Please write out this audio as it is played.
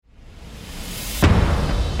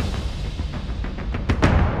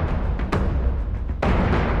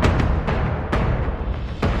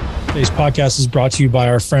podcast is brought to you by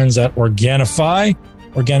our friends at Organifi.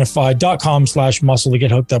 Organifi.com/muscle to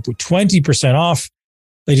get hooked up with 20% off.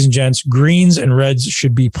 Ladies and gents, greens and reds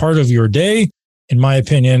should be part of your day. In my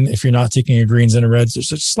opinion, if you're not taking your greens and reds,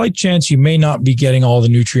 there's a slight chance you may not be getting all the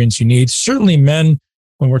nutrients you need. Certainly men,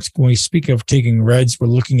 when we speak of taking reds, we're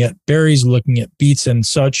looking at berries, we're looking at beets and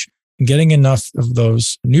such. And getting enough of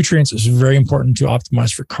those nutrients is very important to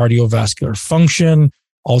optimize for cardiovascular function,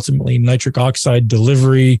 ultimately nitric oxide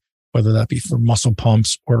delivery, whether that be for muscle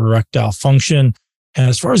pumps or erectile function. And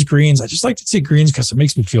as far as greens, I just like to take greens because it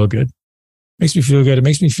makes me feel good. It makes me feel good. It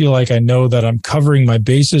makes me feel like I know that I'm covering my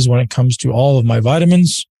bases when it comes to all of my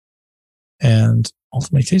vitamins, and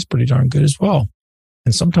ultimately tastes pretty darn good as well.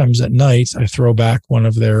 And sometimes at night, I throw back one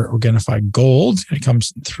of their Organifi Gold. It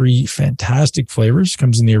comes in 3 fantastic flavors. It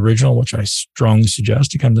comes in the original, which I strongly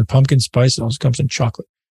suggest. It comes in pumpkin spice. It also comes in chocolate.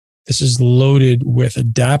 This is loaded with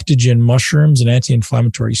adaptogen mushrooms and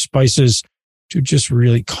anti-inflammatory spices to just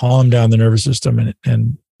really calm down the nervous system.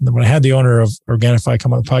 And when I had the owner of Organifi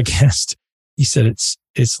come on the podcast, he said it's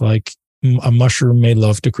like a mushroom made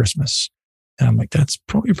love to Christmas. And I'm like, that's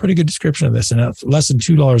probably a pretty good description of this. And at less than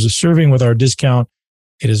 $2 a serving with our discount,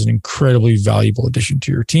 it is an incredibly valuable addition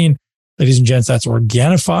to your routine. Ladies and gents, that's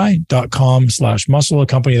Organifi.com/muscle, a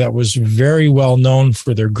company that was very well known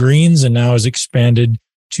for their greens and now has expanded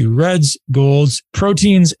to reds, golds,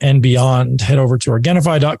 proteins, and beyond. Head over to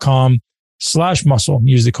Organifi.com/muscle.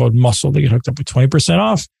 Use the code MUSCLE to get hooked up with 20%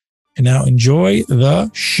 off. And now enjoy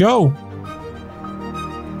the show.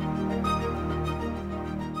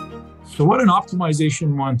 So what an optimization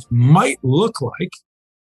month might look like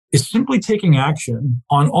is simply taking action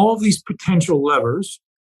on all of these potential levers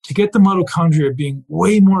to get the mitochondria being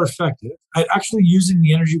way more effective at actually using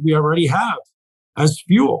the energy we already have as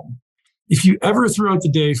fuel. If you ever throughout the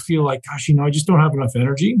day feel like, gosh, I just don't have enough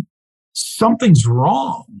energy, something's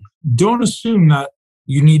wrong. Don't assume that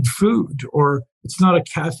you need food or it's not a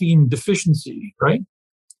caffeine deficiency, right?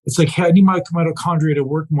 It's like, hey, I need my mitochondria to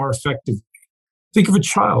work more effectively. Think of a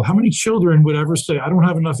child. How many children would ever say, I don't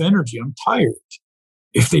have enough energy, I'm tired?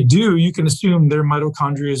 If they do, you can assume their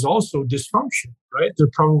mitochondria is also dysfunctional, right? They're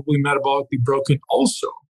probably metabolically broken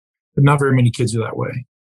also, but not very many kids are that way,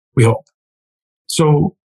 we hope.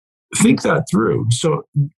 So think that through. So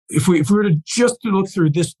if we were to just look through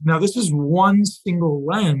this, now this is one single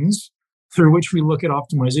lens through which we look at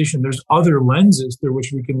optimization. There's other lenses through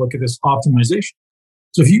which we can look at this optimization.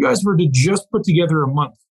 So if you guys were to just put together a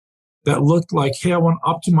month that looked like, hey, I want to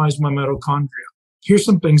optimize my mitochondria, here's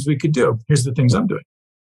some things we could do. Here's the things I'm doing.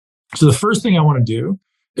 So the first thing I want to do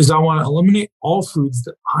is I want to eliminate all foods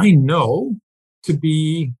that I know to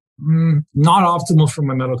be not optimal for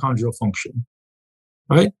my mitochondrial function,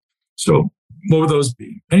 right? So what would those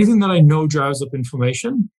be? Anything that I know drives up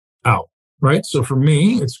inflammation, out, right? So for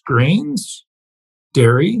me, it's grains,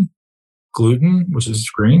 dairy, gluten, which is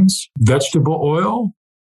grains, vegetable oil,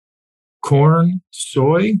 corn,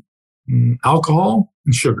 soy, alcohol,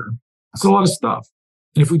 and sugar. That's a lot of stuff.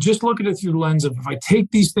 And if we just look at it through the lens of, if I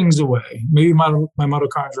take these things away, maybe my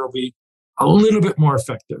mitochondria will be a little bit more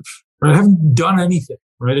effective, right? I haven't done anything,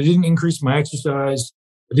 right? I didn't increase my exercise.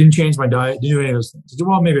 I didn't change my diet, didn't do any of those things. I said,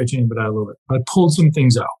 well, maybe I changed my diet a little bit. I pulled some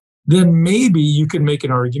things out. Then maybe you can make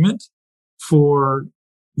an argument for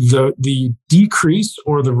the decrease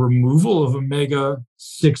or the removal of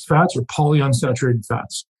omega-6 fats or polyunsaturated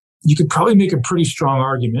fats. You could probably make a pretty strong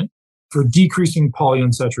argument for decreasing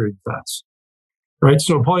polyunsaturated fats, right?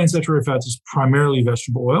 So polyunsaturated fats is primarily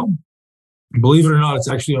vegetable oil. Believe it or not, it's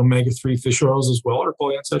actually omega-3 fish oils as well are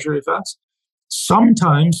polyunsaturated fats.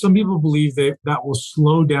 Sometimes some people believe that will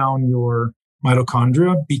slow down your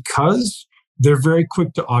mitochondria because they're very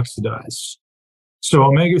quick to oxidize. So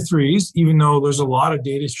omega-3s, even though there's a lot of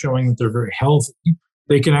data showing that they're very healthy,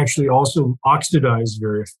 they can actually also oxidize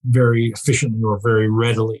very, very efficiently or very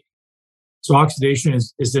readily. So oxidation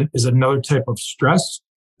is another type of stress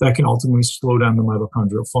that can ultimately slow down the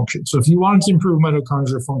mitochondrial function. So if you wanted to improve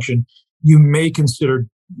mitochondrial function, you may consider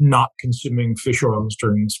not consuming fish oils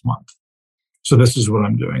during this month. So this is what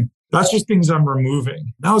I'm doing. That's just things I'm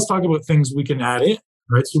removing. Now let's talk about things we can add in,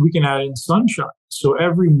 right? So we can add in sunshine. So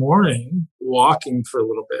every morning, walking for a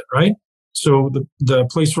little bit, right? So the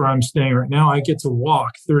place where I'm staying right now, I get to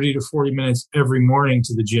walk 30 to 40 minutes every morning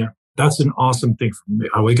to the gym. That's an awesome thing for me.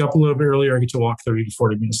 I wake up a little bit earlier. I get to walk 30 to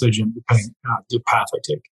 40 minutes to the gym, depending on the path I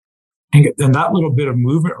take. And that little bit of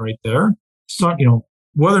movement right there,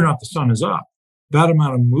 whether or not the sun is up, that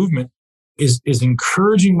amount of movement is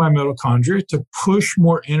encouraging my mitochondria to push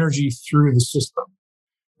more energy through the system,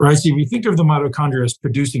 right? So if you think of the mitochondria as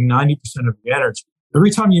producing 90% of the energy,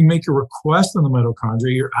 Every time you make a request on the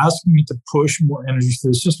mitochondria, you're asking it to push more energy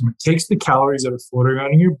through the system. It takes the calories that are floating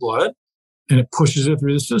around in your blood and it pushes it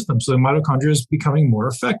through the system. So the mitochondria is becoming more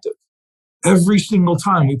effective. Every single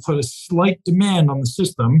time we put a slight demand on the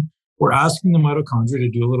system, we're asking the mitochondria to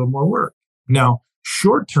do a little more work. Now,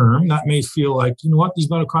 short term, that may feel like, you know what, these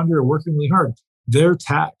mitochondria are working really hard. They're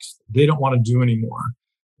taxed. They don't want to do anymore.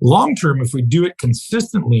 Long term, if we do it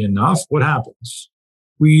consistently enough, what happens?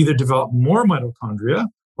 We either develop more mitochondria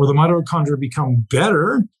or the mitochondria become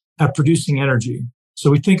better at producing energy. So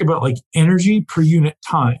we think about like energy per unit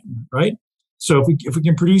time, right? So if we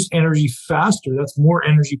can produce energy faster, that's more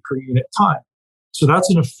energy per unit time. So that's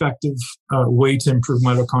an effective way to improve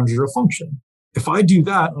mitochondrial function. If I do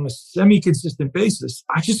that on a semi-consistent basis,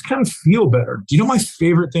 I just kind of feel better. Do you know my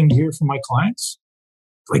favorite thing to hear from my clients?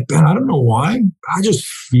 Like, Ben, I don't know why, but I just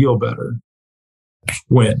feel better.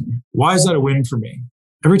 Win. Why is that a win for me?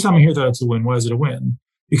 Every time I hear that, it's a win. Why is it a win?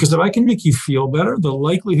 Because if I can make you feel better, the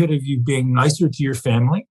likelihood of you being nicer to your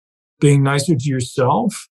family, being nicer to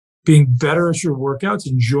yourself, being better at your workouts,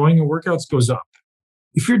 enjoying your workouts goes up.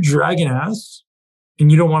 If you're dragging ass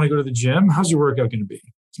and you don't want to go to the gym, how's your workout going to be?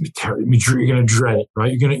 It's going to be terrible. You're going to dread it,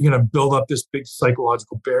 right? You're going to build up this big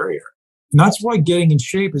psychological barrier. And that's why getting in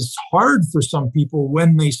shape is hard for some people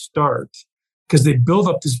when they start, because they build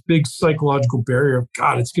up this big psychological barrier of,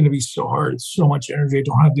 God, it's going to be so hard. It's so much energy. I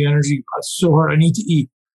don't have the energy. It's so hard. I need to eat.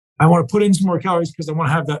 I want to put in some more calories because I want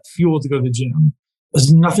to have that fuel to go to the gym. It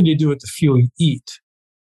has nothing to do with the fuel you eat,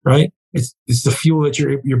 right? It's the fuel that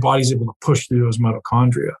your body's able to push through those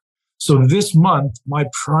mitochondria. So this month, my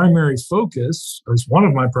primary focus, or one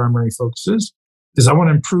of my primary focuses, is I want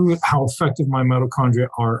to improve how effective my mitochondria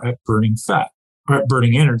are at burning fat or at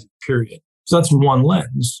burning energy, period. So that's one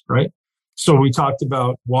lens, right? So we talked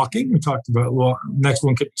about walking. We talked about, well, next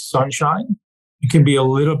one could be sunshine. It can be a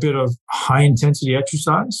little bit of high intensity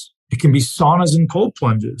exercise. It can be saunas and cold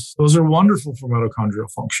plunges. Those are wonderful for mitochondrial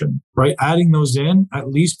function, right? Adding those in at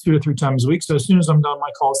least 2 to 3 times a week. So as soon as I'm done my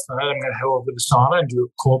calls tonight, I'm going to head over to the sauna and do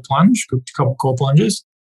a cold plunge, a couple cold plunges.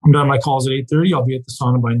 I'm done my calls at 8:30. I'll be at the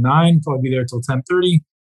sauna by 9, probably be there till 10:30,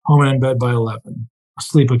 home and in bed by 11. I'll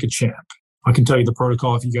sleep like a champ. I can tell you the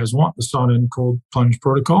protocol if you guys want, the sauna and cold plunge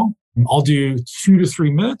protocol. I'll do 2 to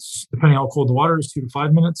 3 minutes, depending on how cold the water is, 2 to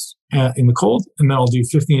 5 minutes in the cold. And then I'll do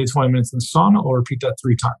 15 to 20 minutes in the sauna. I'll repeat that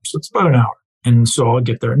 3 times. So it's about an hour. And so I'll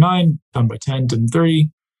get there at 9, done by 10,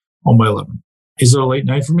 10:30, home by 11. Is it a late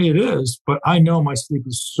night for me? It is. But I know my sleep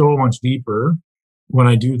is so much deeper when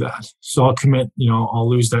I do that. So I'll commit, I'll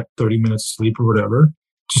lose that 30 minutes sleep or whatever,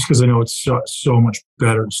 just because I know it's so much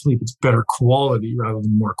better sleep. It's better quality rather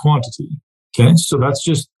than more quantity. Okay, so that's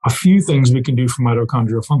just a few things we can do for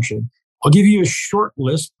mitochondrial function. I'll give you a short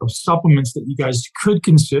list of supplements that you guys could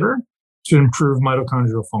consider to improve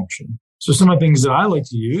mitochondrial function. So some of the things that I like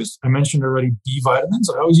to use, I mentioned already B vitamins.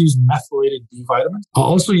 I always use methylated B vitamins. I'll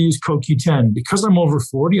also use CoQ10. Because I'm over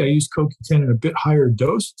 40, I use CoQ10 in a bit higher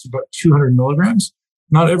dose. It's about 200 milligrams.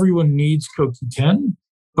 Not everyone needs CoQ10,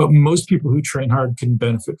 but most people who train hard can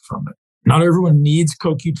benefit from it. Not everyone needs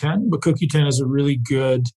CoQ10, but CoQ10 is a really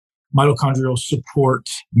good mitochondrial support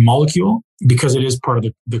molecule because it is part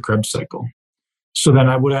of the Krebs cycle. So then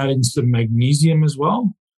I would add in some magnesium as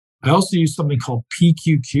well. I also use something called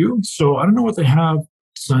PQQ. So I don't know what they have,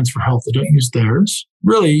 Science for Health. I don't use theirs.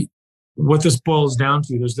 Really, what this boils down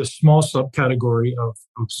to, there's this small subcategory of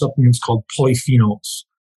supplements called polyphenols.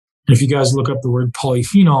 And if you guys look up the word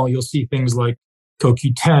polyphenol, you'll see things like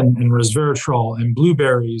CoQ10 and resveratrol and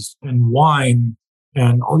blueberries and wine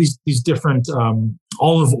and all these different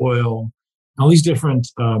olive oil, all these different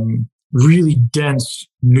really dense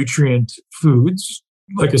nutrient foods.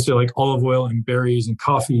 Like I said, like olive oil and berries and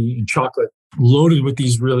coffee and chocolate, loaded with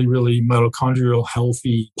these really, really mitochondrial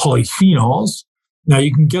healthy polyphenols. Now,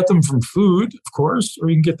 you can get them from food, of course, or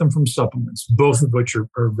you can get them from supplements, both of which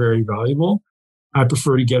are very valuable. I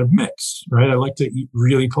prefer to get a mix, right? I like to eat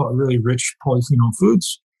really rich polyphenol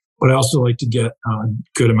foods, but I also like to get a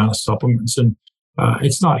good amount of supplements. And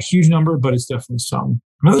it's not a huge number, but it's definitely some.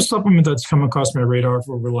 Another supplement that's come across my radar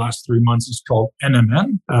for over the last 3 months is called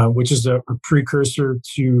NMN, which is a precursor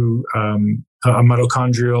to a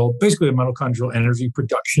mitochondrial energy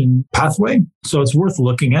production pathway. So it's worth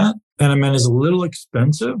looking at. NMN is a little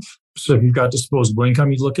expensive. So if you've got disposable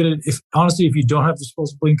income, you look at it. If you don't have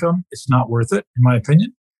disposable income, it's not worth it, in my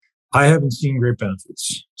opinion. I haven't seen great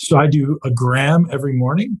benefits. So I do a gram every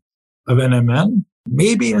morning of NMN.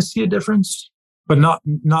 Maybe I see a difference, but not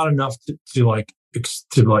enough to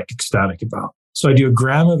ecstatic about. So I do a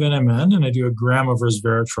gram of NMN and I do a gram of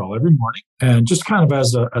resveratrol every morning, and just kind of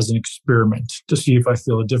as an experiment to see if I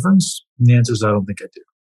feel a difference. And the answer is I don't think I do.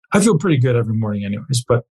 I feel pretty good every morning anyways,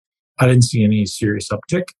 but I didn't see any serious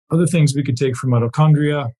uptick. Other things we could take for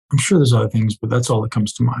mitochondria, I'm sure there's other things, but that's all that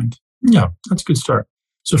comes to mind. Yeah, that's a good start.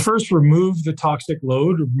 So first, remove the toxic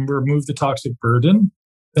load, remove the toxic burden,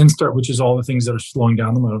 then start, which is all the things that are slowing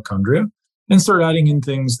down the mitochondria, and start adding in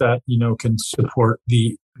things that, can support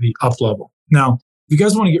the up level. Now, if you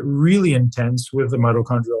guys want to get really intense with the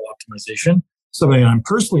mitochondrial optimization, something I'm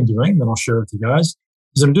personally doing that I'll share with you guys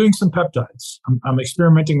is I'm doing some peptides. I'm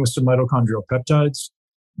experimenting with some mitochondrial peptides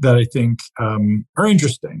that I think are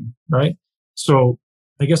interesting, right? So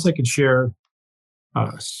I guess I could share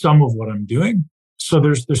some of what I'm doing. So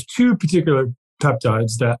there's two particular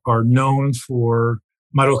peptides that are known for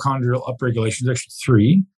mitochondrial upregulation. There's actually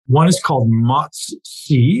three. One is called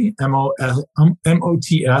MOTS-C,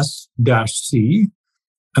 MOTS-C,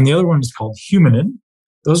 and the other one is called humanin.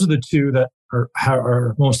 Those are the two that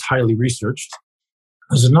are most highly researched.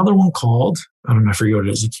 There's another one called, I don't know, I forget what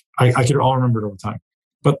it is. I could all remember it over time.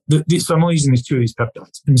 But so I'm only using these two of these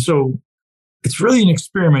peptides. And so it's really an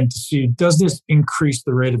experiment to see, does this increase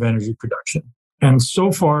the rate of energy production? And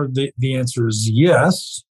so far, the answer is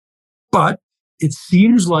yes, but it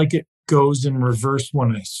seems like it goes in reverse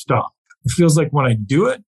when I stop. It feels like when I do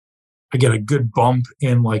it, I get a good bump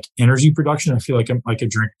in like energy production. I feel like I could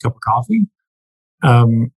drink a cup of coffee.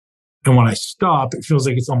 And when I stop, it feels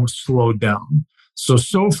like it's almost slowed down.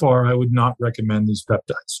 So far, I would not recommend these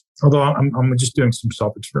peptides, although I'm just doing some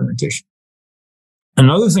self-experimentation.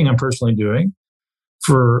 Another thing I'm personally doing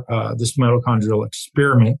for this mitochondrial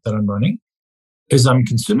experiment that I'm running is I'm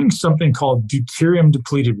consuming something called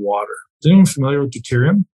deuterium-depleted water. Is anyone familiar with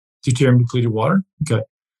deuterium? Deuterium-depleted water? Okay.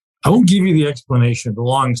 I won't give you the explanation, the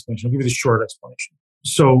long explanation. I'll give you the short explanation.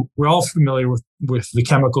 So we're all familiar with the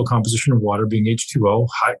chemical composition of water being H2O,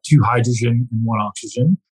 two hydrogen and one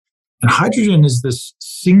oxygen. And hydrogen is this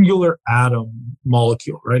singular atom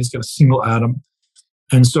molecule, right? It's got a single atom.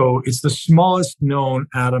 And so it's the smallest known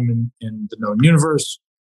atom in the known universe.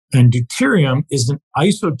 And deuterium is an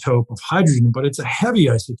isotope of hydrogen, but it's a heavy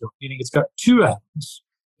isotope, meaning it's got two atoms.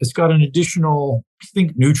 It's got an additional, I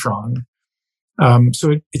think, neutron.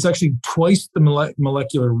 So it's actually twice the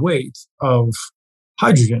molecular weight of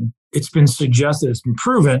hydrogen. It's been suggested, it's been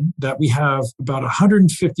proven that we have about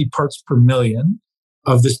 150 parts per million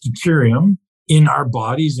of this deuterium in our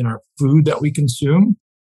bodies, in our food that we consume.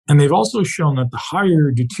 And they've also shown that the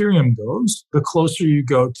higher deuterium goes, the closer you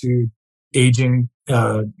go to aging,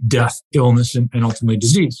 death, illness, and ultimately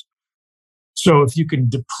disease. So if you can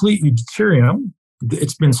deplete your deuterium,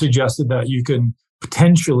 it's been suggested that you can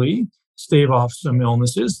potentially stave off some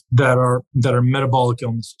illnesses that are metabolic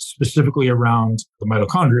illnesses, specifically around the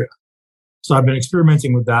mitochondria. So I've been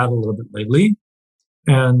experimenting with that a little bit lately.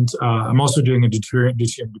 And I'm also doing a deuterium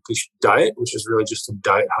depletion diet, which is really just a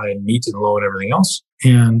diet high in meat and low in everything else.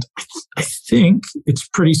 And I think it's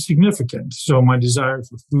pretty significant. So my desire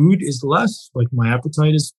for food is less, like my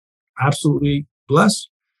appetite is absolutely less.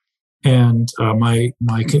 And my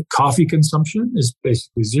coffee consumption is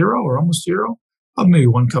basically zero or almost zero, maybe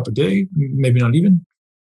 1 cup a day, maybe not even.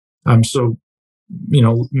 So,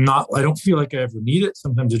 I don't feel like I ever need it.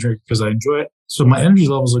 Sometimes I drink it because I enjoy it. So my energy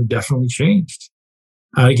levels are definitely changed.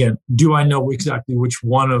 Again, do I know exactly which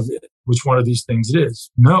one of these things it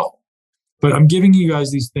is? No. But I'm giving you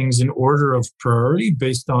guys these things in order of priority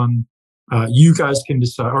based on you guys can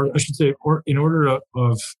decide, or I should say, or in order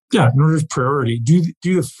of priority, do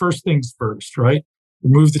the first things first, right?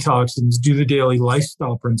 Remove the toxins, do the daily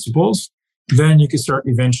lifestyle principles. Then you can start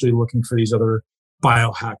eventually looking for these other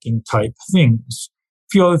biohacking type things.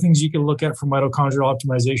 A few other things you can look at for mitochondrial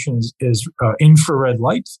optimization is infrared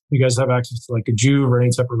light. You guys have access to like a Juve or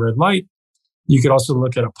any type of red light. You could also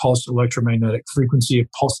look at a pulse electromagnetic frequency, a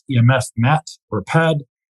pulse EMF mat or pad.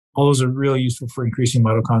 All those are really useful for increasing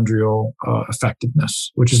mitochondrial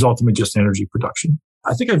effectiveness, which is ultimately just energy production.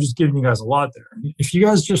 I think I've just given you guys a lot there. If you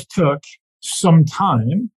guys just took some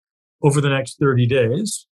time over the next 30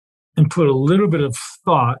 days and put a little bit of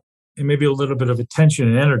thought and maybe a little bit of attention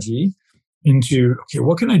and energy into, okay,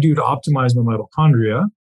 what can I do to optimize my mitochondria?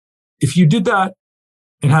 If you did that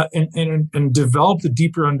and developed a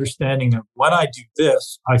deeper understanding of when I do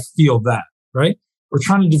this, I feel that, right? We're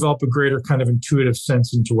trying to develop a greater kind of intuitive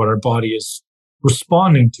sense into what our body is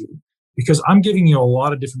responding to, because I'm giving you a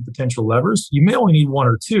lot of different potential levers. You may only need one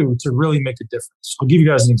or two to really make a difference. I'll give you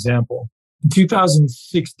guys an example. In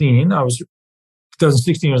 2016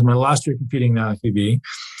 was my last year competing in the IFBB.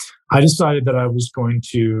 I decided that I was going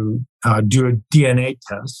to do a DNA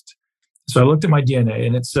test. So I looked at my DNA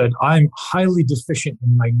and it said, I'm highly deficient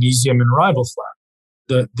in magnesium and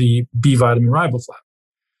riboflavin, the B vitamin riboflavin.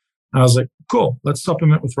 And I was like, cool, let's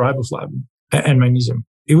supplement with riboflavin and magnesium.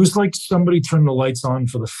 it was like somebody turned the lights on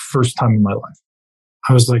for the first time in my life.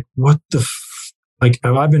 I was like, what the like,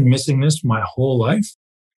 have I been missing this my whole life?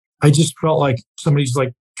 I just felt like somebody's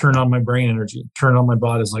like turned on my brain energy, turned on my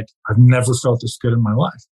body. It's like, I've never felt this good in my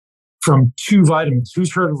life. From 2 vitamins.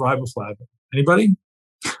 Who's heard of riboflavin? Anybody?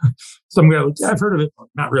 Some guy like, yeah, I've heard of it.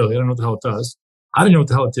 Not really. I don't know what the hell it does. I didn't know what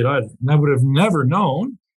the hell it did either. And I would have never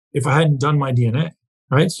known if I hadn't done my DNA,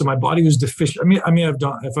 right? So my body was deficient.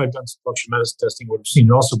 If I've done some functional medicine testing, I would have seen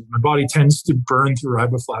it also. But my body tends to burn through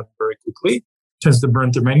riboflavin very quickly, tends to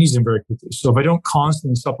burn through magnesium very quickly. So if I don't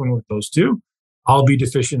constantly supplement with those two, I'll be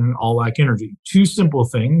deficient and I'll lack energy. 2 simple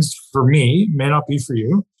things for me, may not be for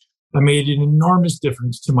you, that made an enormous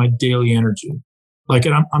difference to my daily energy. Like,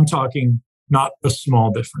 and I'm talking not a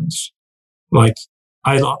small difference. Like,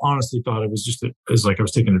 I honestly thought it was just it's like I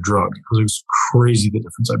was taking a drug because it was crazy the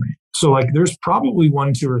difference I made. So like, there's probably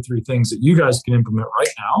 1, 2, or 3 things that you guys can implement right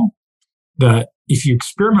now that if you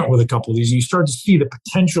experiment with a couple of these, you start to see the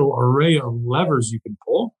potential array of levers you can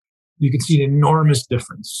pull, you can see an enormous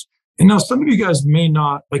difference. And now some of you guys may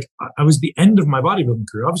not, like, I was the end of my bodybuilding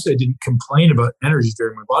career. Obviously, I didn't complain about energy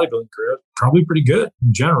during my bodybuilding career. Probably pretty good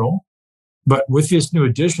in general. But with this new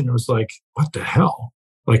addition, it was like, what the hell?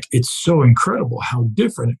 Like, it's so incredible how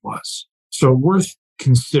different it was. So worth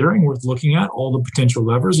considering, worth looking at all the potential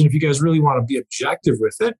levers. And if you guys really want to be objective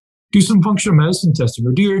with it, do some functional medicine testing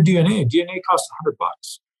or do your DNA. DNA costs $100.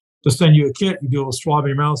 They'll send you a kit, you do a little swab in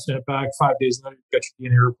your mouth, send it back 5 days later, you get your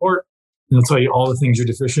DNA report. And they'll tell you all the things you're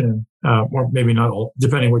deficient in, or maybe not all,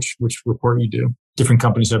 depending which report you do. Different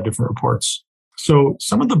companies have different reports. So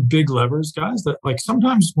some of the big levers, guys, that like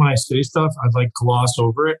sometimes when I say stuff, I'd like gloss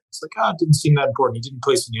over it. It's like, it didn't seem that important. You didn't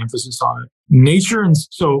place any emphasis on it. Nature. And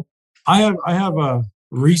so I have a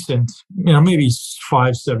recent, maybe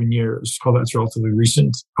 5-7 years, call that's relatively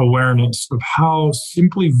recent, awareness of how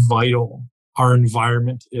simply vital our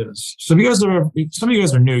environment is. So if some of you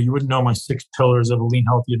guys are new, you wouldn't know my 6 pillars of a lean,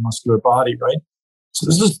 healthy, and muscular body, right? So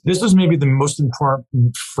this is maybe the most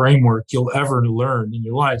important framework you'll ever learn in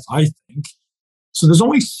your life, I think. So there's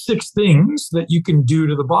only 6 things that you can do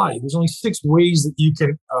to the body. There's only 6 ways that you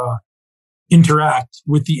can interact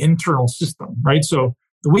with the internal system, right? So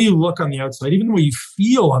the way you look on the outside, even the way you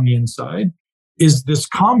feel on the inside, is this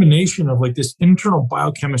combination of like this internal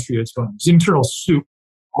biochemistry that's going on, this internal soup,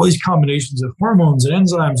 all these combinations of hormones and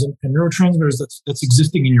enzymes and neurotransmitters that's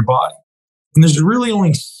existing in your body. And there's really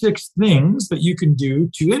only 6 things that you can do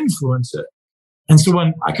to influence it. And so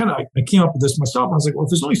when I came up with this myself, I was like, well,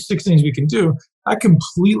 if there's only 6 things we can do, that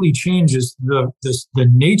completely changes the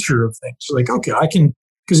nature of things. So like, okay,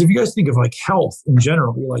 because if you guys think of like health in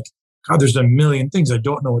general, you're like, God, there's a million things I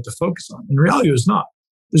don't know what to focus on. In reality, it's not.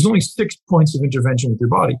 There's only 6 points of intervention with your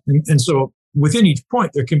body. And so within each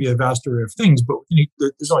point, there can be a vast array of things, but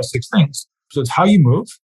there's only 6 things. So it's how you move.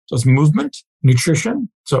 So it's movement, nutrition.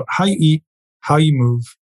 So how you eat, how you move,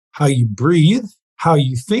 how you breathe, how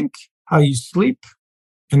you think, how you sleep,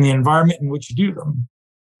 and the environment in which you do them.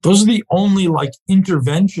 Those are the only like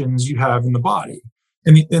interventions you have in the body.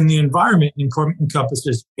 And the environment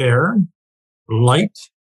encompasses air, light,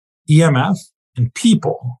 EMF, and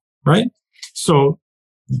people, right? So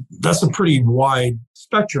that's a pretty wide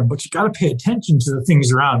spectrum, but you got to pay attention to the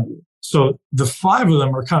things around you. So the 5 of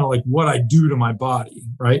them are kind of like what I do to my body,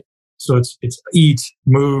 right? So it's eat,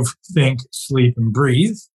 move, think, sleep, and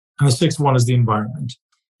breathe. And the 6th one is the environment.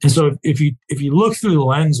 And so if you look through the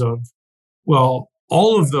lens of, well,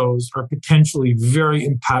 all of those are potentially very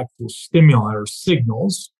impactful stimuli or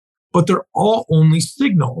signals, but they're all only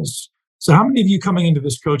signals. So how many of you coming into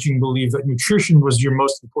this coaching believe that nutrition was your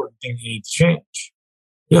most important thing you need to change?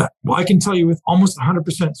 Yeah. Well, I can tell you with almost 100%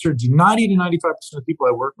 certainty, 90 to 95% of people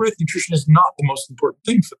I work with, nutrition is not the most important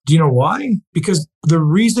thing for them. Do you know why? Because the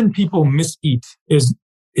reason people miseat is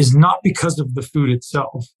not because of the food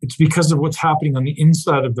itself. It's because of what's happening on the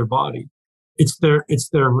inside of their body. It's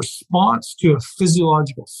their response to a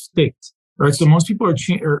physiological state, right? So most people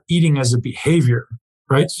are eating as a behavior,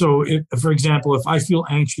 right? So for example, if I feel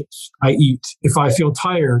anxious, I eat. If I feel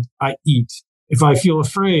tired, I eat. If I feel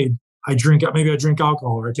afraid, I drink. Maybe I drink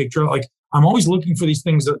alcohol or I take drugs. Like I'm always looking for these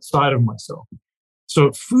things outside of myself.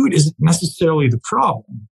 So food isn't necessarily the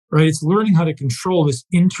problem, right? It's learning how to control this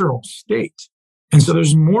internal state. And so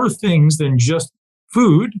there's more things than just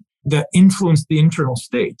food that influence the internal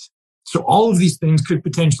state. So all of these things could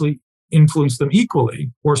potentially influence them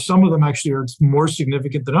equally, or some of them actually are more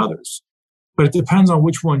significant than others. But it depends on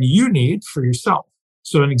which one you need for yourself.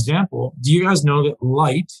 So an example, do you guys know that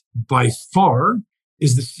light by far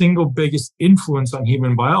is the single biggest influence on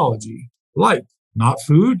human biology? Light, not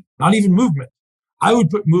food, not even movement. I would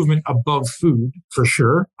put movement above food for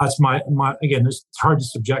sure. That's my again, it's hard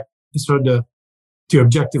to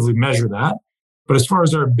objectively measure that. But as far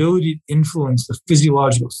as our ability to influence the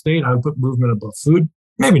physiological state, I would put movement above food.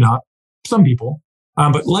 Maybe not. Some people.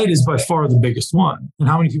 But light is by far the biggest one. And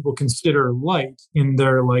how many people consider light in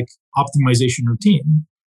their like optimization routine?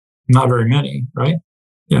 Not very many, right?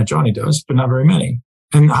 Yeah, Johnny does, but not very many.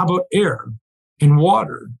 And how about air and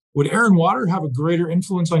water? Would air and water have a greater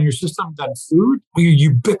influence on your system than food? Well,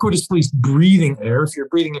 you're ubiquitously breathing air. If you're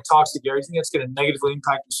breathing a toxic air, you think that's going to negatively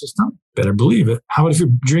impact your system? Better believe it. How about if you're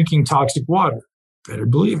drinking toxic water? Better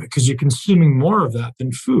believe it, because you're consuming more of that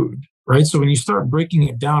than food, right? So when you start breaking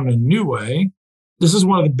it down in a new way, this is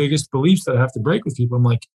one of the biggest beliefs that I have to break with people. I'm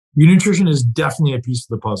like, your nutrition is definitely a piece of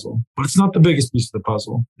the puzzle, but it's not the biggest piece of the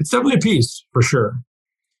puzzle. It's definitely a piece for sure.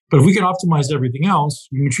 But if we can optimize everything else,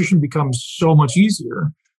 your nutrition becomes so much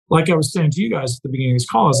easier. Like I was saying to you guys at the beginning of this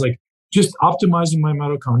call, is like just optimizing my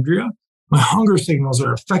mitochondria. My hunger signals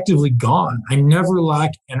are effectively gone. I never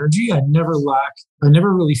lack energy. I never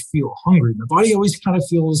really feel hungry. My body always kind of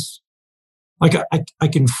feels like I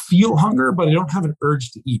can feel hunger, but I don't have an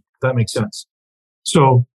urge to eat, if that makes sense.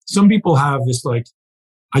 So some people have this like,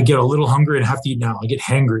 I get a little hungry and have to eat now. I get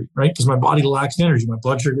hangry, right? Because my body lacks energy. My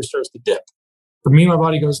blood sugar starts to dip. For me, my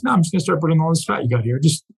body goes, no, I'm just going to start putting all this fat you got here.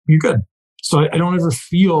 You're good. So I don't ever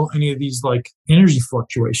feel any of these like energy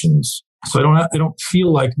fluctuations. So I don't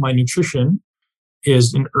feel like my nutrition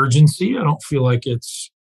is an urgency. I don't feel like I'm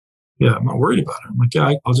not worried about it. I'm like,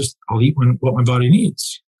 yeah, I'll eat what my body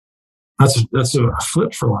needs. That's a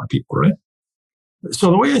flip for a lot of people, right?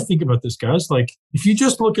 So the way I think about this, guys, like if you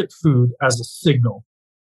just look at food as a signal,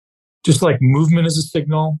 just like movement is a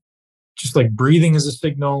signal, just like breathing is a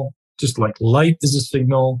signal, just like light is a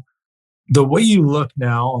signal, the way you look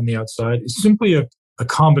now on the outside is simply a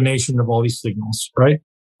combination of all these signals, right?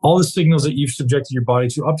 All the signals that you've subjected your body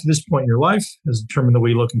to up to this point in your life has determined the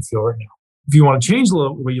way you look and feel right now. If you want to change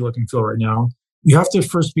the way you look and feel right now, you have to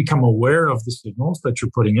first become aware of the signals that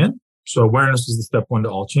you're putting in. So awareness is the step one to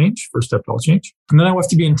all change, first step to all change. And then I have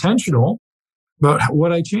to be intentional about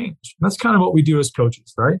what I change. And that's kind of what we do as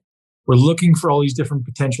coaches, right? We're looking for all these different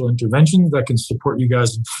potential interventions that can support you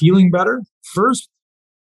guys in feeling better first,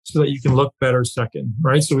 so that you can look better second,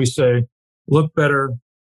 right? So we say, feel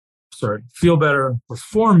better,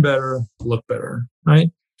 perform better, look better, right?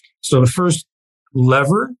 So the first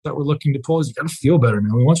lever that we're looking to pull is you got to feel better,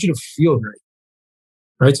 man. We want you to feel great,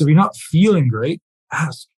 right? So if you're not feeling great,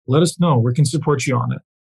 ask, let us know. We can support you on it,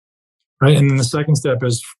 right? And then the second step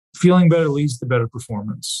is feeling better leads to better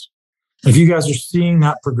performance. If you guys are seeing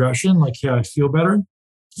that progression, like, yeah, I feel better.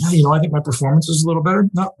 Yeah, I think my performance is a little better.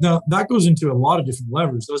 Now, that goes into a lot of different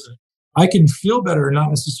levers, doesn't it? I can feel better and not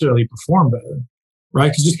necessarily perform better,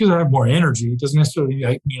 right? Because just because I have more energy doesn't necessarily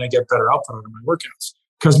mean I get better output out of my workouts.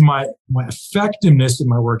 Because my effectiveness in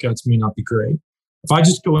my workouts may not be great. If I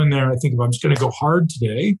just go in there and I think, I'm just going to go hard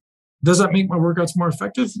today, does that make my workouts more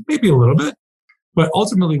effective? Maybe a little bit. But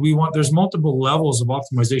ultimately, there's multiple levels of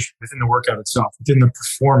optimization within the workout itself, within the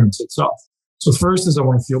performance itself. So first is I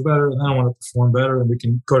want to feel better, and then I want to perform better. And we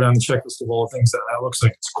can go down the checklist of all the things that looks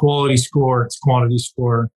like. It's quality score, it's quantity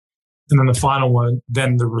score. And then the final one,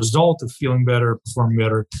 then the result of feeling better, performing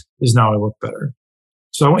better is now I look better.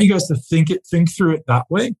 So I want you guys to think through it that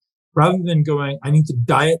way, rather than going, I need to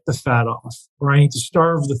diet the fat off, or I need to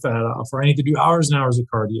starve the fat off, or I need to do hours and hours of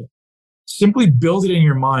cardio. Simply build it in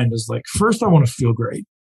your mind as like, first I want to feel great,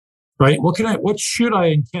 right? What should I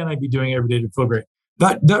and can I be doing every day to feel great?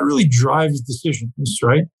 That really drives decisions,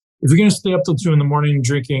 right? If you're going to stay up till 2 a.m.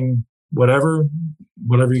 drinking whatever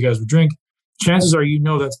you guys would drink, chances are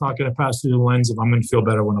that's not going to pass through the lens of I'm going to feel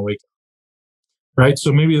better when I wake up, right?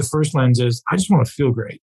 So maybe the first lens is I just want to feel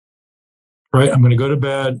great, right? I'm going to go to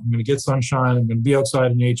bed. I'm going to get sunshine. I'm going to be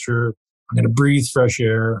outside in nature. I'm going to breathe fresh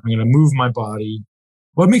air. I'm going to move my body.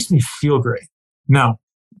 What makes me feel great? Now,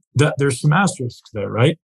 there's some asterisks there,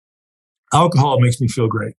 right? Alcohol makes me feel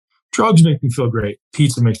great. Drugs make me feel great.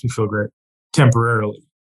 Pizza makes me feel great temporarily.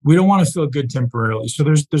 We don't want to feel good temporarily. So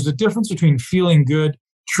there's a difference between feeling good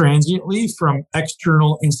transiently from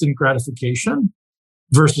external instant gratification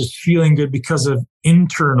versus feeling good because of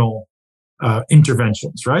internal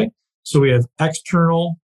interventions, right? So we have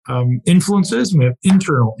external influences and we have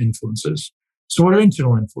internal influences. So what are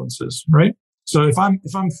internal influences, right? So if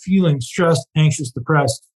I'm feeling stressed, anxious,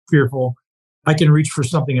 depressed, fearful, I can reach for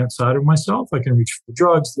something outside of myself. I can reach for the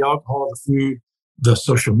drugs, the alcohol, the food, the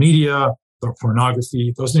social media, the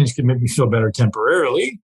pornography. Those things can make me feel better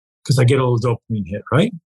temporarily because I get a little dopamine hit,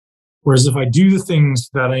 right? Whereas if I do the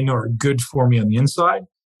things that I know are good for me on the inside,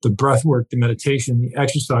 the breath work, the meditation, the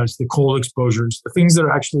exercise, the cold exposures, the things that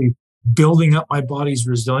are actually building up my body's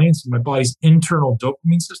resilience and my body's internal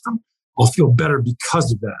dopamine system, I'll feel better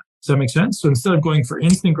because of that. Does that make sense? So instead of going for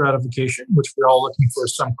instant gratification, which we're all looking for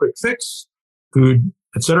some quick fix, food,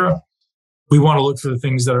 etc., we want to look for the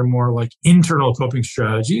things that are more like internal coping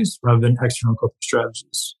strategies rather than external coping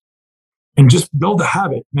strategies. And just build a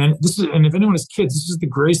habit, man. And if anyone has kids, this is the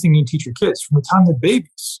greatest thing you can teach your kids from the time they're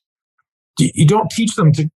babies. You don't teach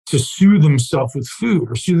them to soothe themselves with food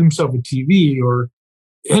or soothe themselves with TV or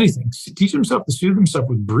anything. Teach themselves to soothe themselves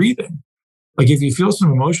with breathing. Like if you feel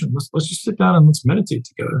some emotion, let's just sit down and let's meditate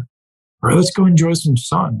together. All right, let's go enjoy some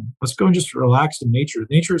sun. Let's go and just relax in nature.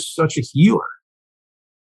 Nature is such a healer,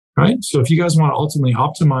 right? So if you guys want to ultimately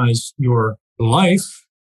optimize your life,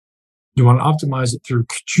 you want to optimize it through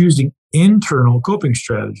choosing internal coping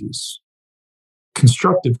strategies,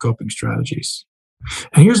 constructive coping strategies.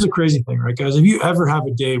 And here's the crazy thing, right, guys? If you ever have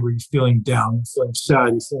a day where you're feeling down, you're feeling sad,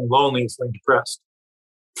 you're feeling lonely, you're feeling depressed,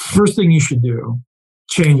 first thing you should do,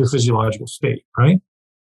 change your physiological state, right?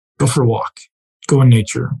 Go for a walk, go in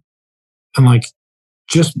nature. And like,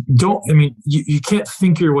 just don't, you can't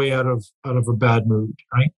think your way out of a bad mood,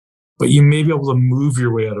 right? But you may be able to move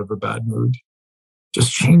your way out of a bad mood.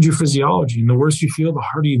 Just change your physiology. And the worse you feel, the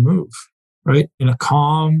harder you move, right? In a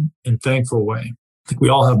calm and thankful way. I think we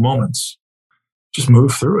all have moments. Just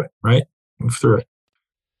move through it, right? Move through it.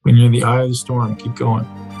 When you're in the eye of the storm, keep going.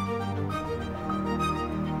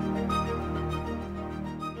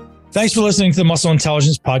 Thanks for listening to the Muscle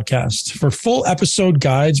Intelligence Podcast. For full episode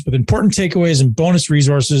guides with important takeaways and bonus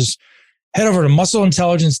resources, head over to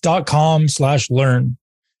muscleintelligence.com/learn.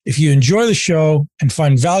 If you enjoy the show and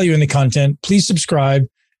find value in the content, please subscribe,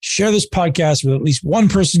 share this podcast with at least one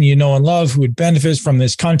person you know and love who would benefit from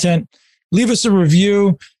this content. Leave us a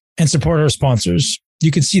review and support our sponsors. You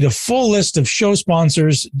can see the full list of show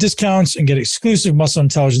sponsors, discounts, and get exclusive Muscle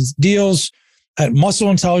Intelligence deals at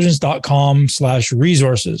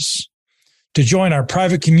muscleintelligence.com/resources. To join our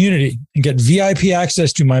private community and get VIP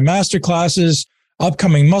access to my masterclasses,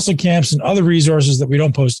 upcoming muscle camps, and other resources that we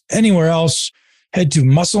don't post anywhere else, head to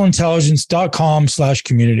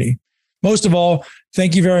muscleintelligence.com/community. Most of all,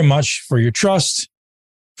 thank you very much for your trust,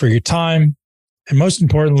 for your time, and most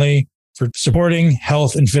importantly, for supporting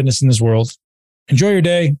health and fitness in this world. Enjoy your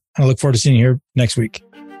day, and I look forward to seeing you here next week.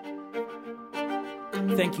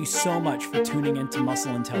 Thank you so much for tuning into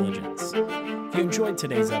Muscle Intelligence. If you enjoyed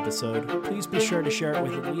today's episode, please be sure to share it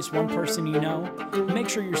with at least one person you know. Make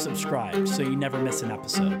sure you're subscribed so you never miss an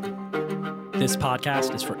episode. This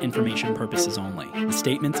podcast is for information purposes only. The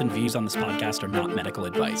statements and views on this podcast are not medical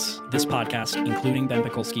advice. This podcast, including Ben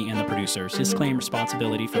Pekulski and the producers, disclaim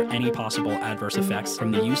responsibility for any possible adverse effects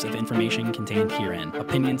from the use of information contained herein.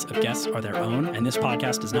 Opinions of guests are their own, and this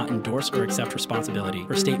podcast does not endorse or accept responsibility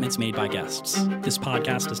for statements made by guests. This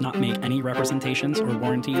podcast does not make any representations or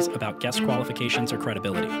warranties about guest qualifications or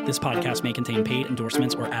credibility. This podcast may contain paid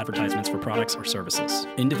endorsements or advertisements for products or services.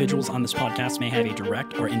 Individuals on this podcast may have a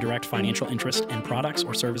direct or indirect financial interest in products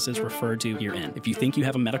or services referred to herein. If you think you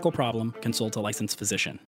have a medical problem, consult a licensed physician.